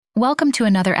Welcome to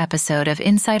another episode of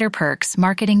Insider Perks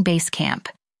Marketing Basecamp,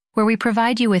 where we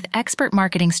provide you with expert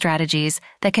marketing strategies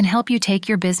that can help you take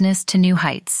your business to new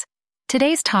heights.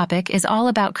 Today's topic is all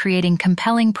about creating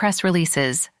compelling press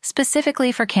releases,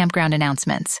 specifically for campground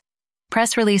announcements.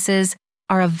 Press releases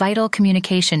are a vital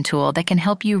communication tool that can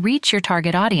help you reach your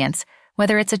target audience,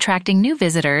 whether it's attracting new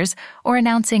visitors or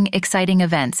announcing exciting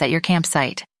events at your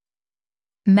campsite.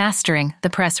 Mastering the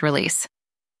press release.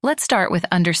 Let's start with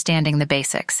understanding the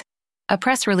basics. A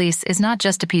press release is not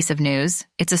just a piece of news,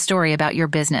 it's a story about your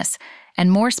business,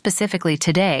 and more specifically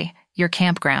today, your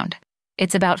campground.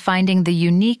 It's about finding the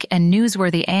unique and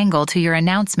newsworthy angle to your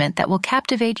announcement that will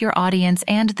captivate your audience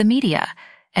and the media.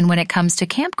 And when it comes to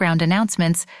campground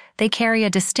announcements, they carry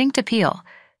a distinct appeal.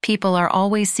 People are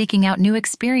always seeking out new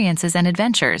experiences and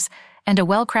adventures, and a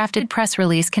well-crafted press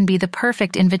release can be the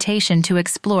perfect invitation to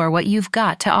explore what you've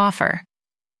got to offer.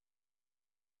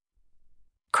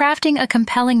 Crafting a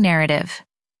compelling narrative.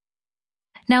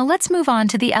 Now let's move on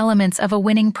to the elements of a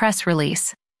winning press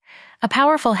release. A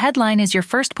powerful headline is your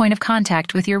first point of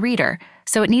contact with your reader,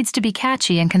 so it needs to be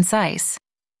catchy and concise.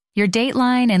 Your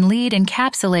dateline and lead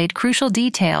encapsulate crucial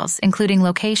details, including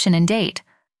location and date,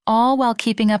 all while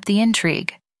keeping up the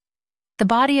intrigue. The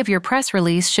body of your press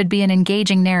release should be an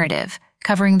engaging narrative,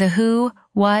 covering the who,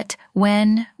 what,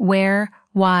 when, where,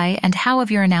 why, and how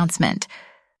of your announcement.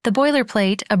 The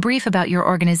boilerplate, a brief about your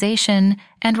organization,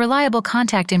 and reliable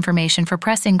contact information for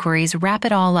press inquiries wrap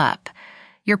it all up.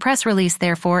 Your press release,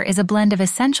 therefore, is a blend of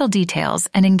essential details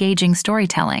and engaging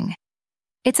storytelling.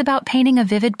 It's about painting a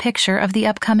vivid picture of the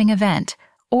upcoming event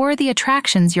or the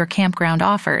attractions your campground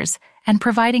offers and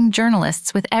providing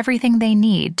journalists with everything they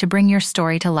need to bring your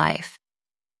story to life.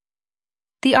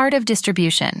 The art of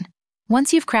distribution.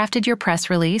 Once you've crafted your press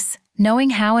release,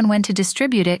 knowing how and when to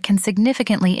distribute it can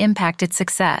significantly impact its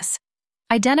success.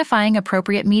 Identifying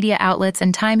appropriate media outlets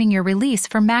and timing your release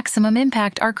for maximum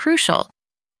impact are crucial.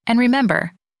 And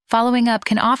remember, following up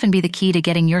can often be the key to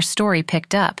getting your story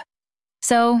picked up.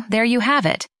 So, there you have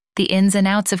it, the ins and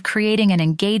outs of creating an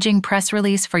engaging press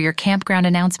release for your campground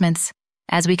announcements.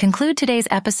 As we conclude today's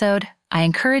episode, I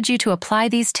encourage you to apply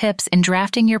these tips in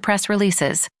drafting your press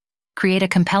releases. Create a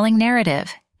compelling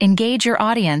narrative, engage your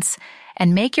audience,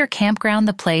 and make your campground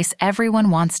the place everyone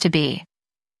wants to be.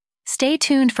 Stay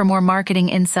tuned for more marketing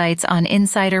insights on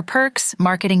Insider Perks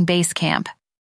Marketing Basecamp.